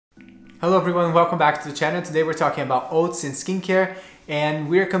Hello everyone, welcome back to the channel. Today we're talking about oats in skincare and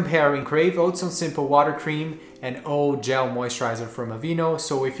we're comparing Krave Oats on Simple Water Cream and Oat Gel Moisturizer from Aveeno.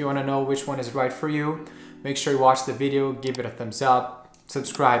 So if you want to know which one is right for you, make sure you watch the video, give it a thumbs up,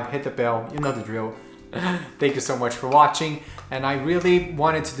 subscribe, hit the bell, you know the drill. Thank you so much for watching. And I really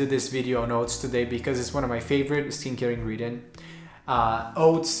wanted to do this video on oats today because it's one of my favorite skincare ingredient.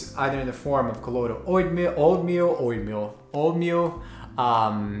 Oats, either in the form of colloidal oatmeal,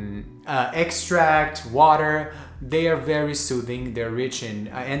 extract, water, they are very soothing. They're rich in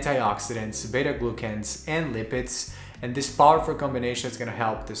antioxidants, beta-glucans, and lipids, and this powerful combination is going to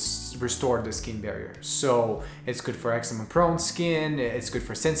help restore the skin barrier. So it's good for eczema-prone skin, it's good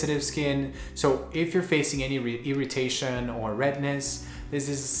for sensitive skin. So if you're facing any irritation or redness, this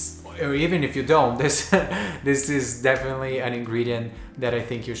is, or even if you don't, this is definitely an ingredient that I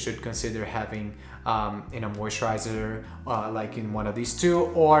think you should consider having in a moisturizer, like in one of these two,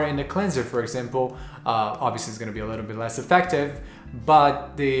 or in a cleanser, for example. Obviously it's going to be a little bit less effective,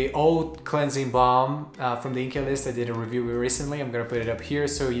 but the oat cleansing balm from the Inca list, I did a review recently. I'm going to put it up here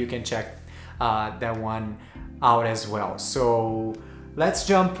so you can check that one out as well. So let's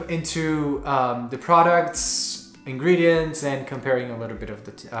jump into the products, ingredients, and comparing a little bit of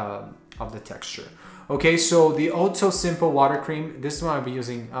the texture. Okay, so the Oat So Simple Water Cream, this one I'll be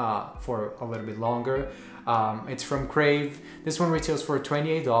using for a little bit longer. It's from Krave. This one retails for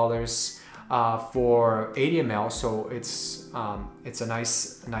 $28 for 80 ml, so it's a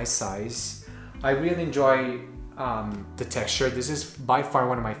nice size. I really enjoy the texture. This is by far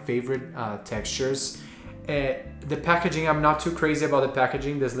one of my favorite textures. The packaging, I'm not too crazy about the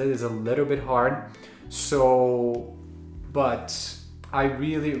packaging. This lid is a little bit hard, so, but I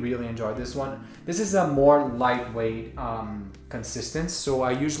really enjoy this one. This is a more lightweight consistence, so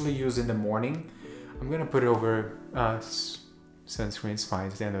I usually use in the morning. I'm gonna put it over sunscreen, is fine,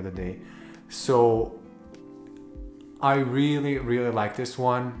 it's the end of the day. So I really like this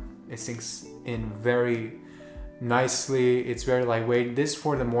one. It sinks in very nicely. It's very lightweight. This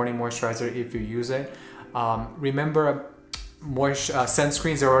for the morning moisturizer if you use it. Remember,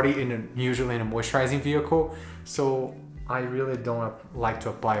 sunscreens are already usually in a moisturizing vehicle, so I really don't like to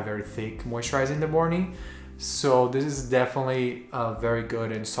apply a very thick moisturizer in the morning. So this is definitely a very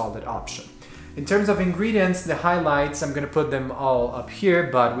good and solid option. In terms of ingredients, the highlights, I'm gonna put them all up here,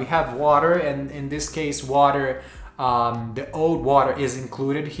 but we have water, and in this case water, the oat water is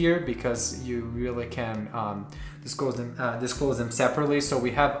included here because you really can disclose them separately. So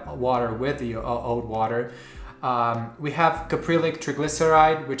we have water with the oat water. We have caprylic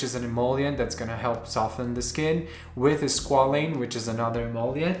triglyceride, which is an emollient that's going to help soften the skin, with squalane, which is another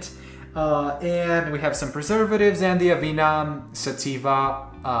emollient. And we have some preservatives and the Avena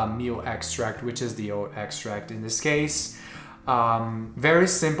Sativa meal extract, which is the oat extract in this case. Very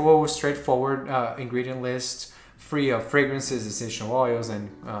simple, straightforward ingredient list, free of fragrances, essential oils,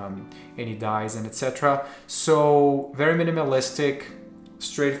 and any dyes and etc. So very minimalistic,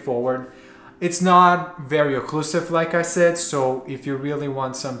 straightforward. It's not very occlusive, like I said, so if you really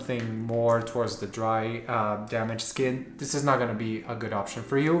want something more towards the dry, damaged skin, this is not going to be a good option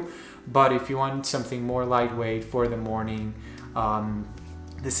for you. But if you want something more lightweight for the morning,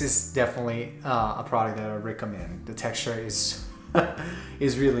 this is definitely a product that I recommend. The texture is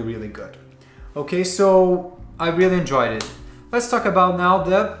really good. Okay, so I really enjoyed it. Let's talk about now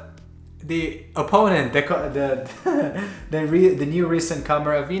the opponent, the new recent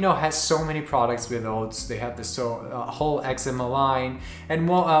comer. Aveeno has so many products with oats. They have this whole eczema line, and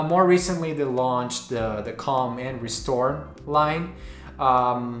more recently they launched the Calm and Restore line,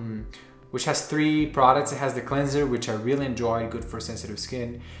 which has 3 products. It has the cleanser, which I really enjoy, good for sensitive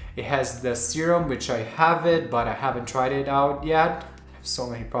skin. It has the serum, which I have it, but I haven't tried it out yet. I have so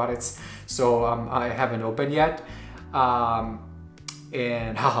many products, so I haven't opened yet.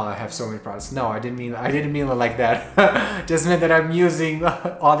 And haha, I have so many products. No, I didn't mean it like that. Just meant that I'm using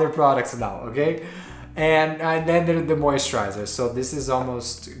other products now, okay? And then there's the moisturizer. So this is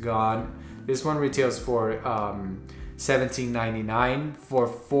almost gone. This one retails for $17.99 for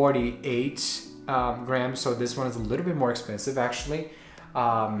 48 grams. So this one is a little bit more expensive actually,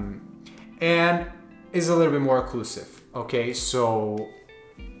 and is a little bit more occlusive. Okay, so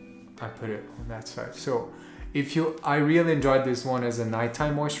I put it on that side. So I really enjoyed this one as a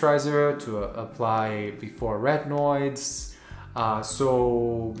nighttime moisturizer to apply before retinoids.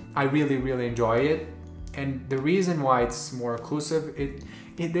 So I really enjoy it. And the reason why it's more occlusive,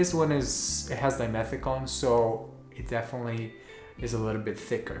 this one it has Dimethicone, so it definitely is a little bit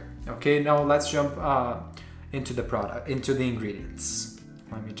thicker. Okay, now let's jump into the ingredients.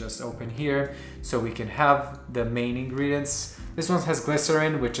 Let me just open here so we can have the main ingredients. This one has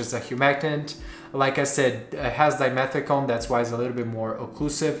glycerin, which is a humectant. Like I said, it has dimethicone, that's why it's a little bit more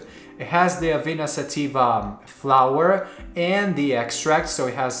occlusive. It has the Avena Sativa flower and the extract, so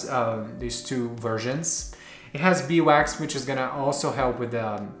it has these two versions. It has beeswax, which is gonna also help with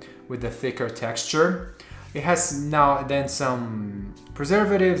the thicker texture. It has now then some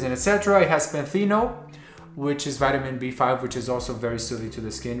preservatives and etc. It has Panthenol, which is vitamin B5, which is also very soothing to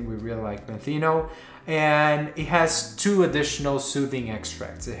the skin. We really like Panthenol. And it has 2 additional soothing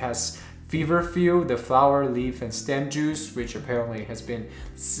extracts. It has Feverfew, the flower, leaf, and stem juice, which apparently has been,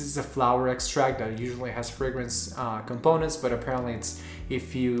 this is a flower extract that usually has fragrance components, but apparently it's,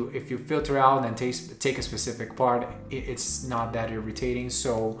 if you filter out and take a specific part, it's not that irritating.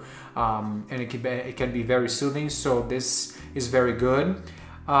 So, and it can be very soothing. So this is very good.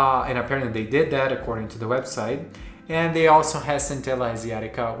 And apparently they did that according to the website. And they also have Centella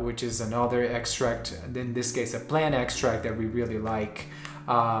Asiatica, which is another extract, in this case a plant extract that we really like.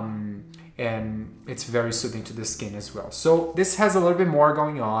 And it's very soothing to the skin as well. So this has a little bit more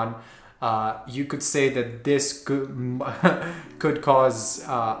going on. You could say that this could cause,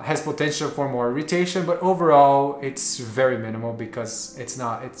 has potential for more irritation, but overall it's very minimal because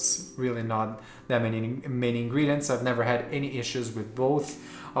it's really not that many ingredients. I've never had any issues with both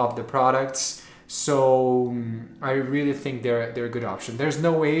of the products. So I really think they're a good option. There's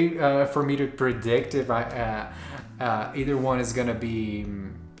no way for me to predict if either one is gonna be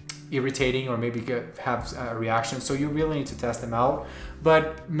irritating or maybe have a reaction, so you really need to test them out,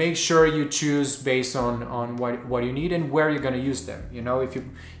 but make sure you choose based on what you need and where you're going to use them. You know,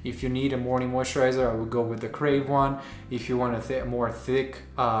 if you need a morning moisturizer, I would go with the Krave one. If you want a more thick,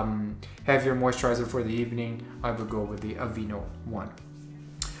 heavier moisturizer for the evening, I would go with the Aveeno one.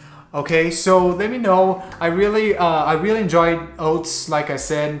 Okay, so let me know. I really enjoyed oats. Like I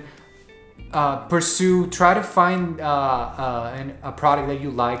said, try to find a product that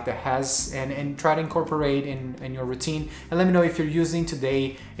you like that has, and try to incorporate in your routine, and let me know if you're using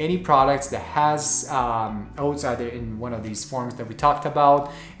today any products that has oats either in one of these forms that we talked about,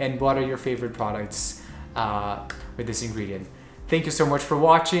 and what are your favorite products with this ingredient. Thank you so much for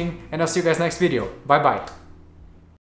watching, and I'll see you guys next video. Bye bye.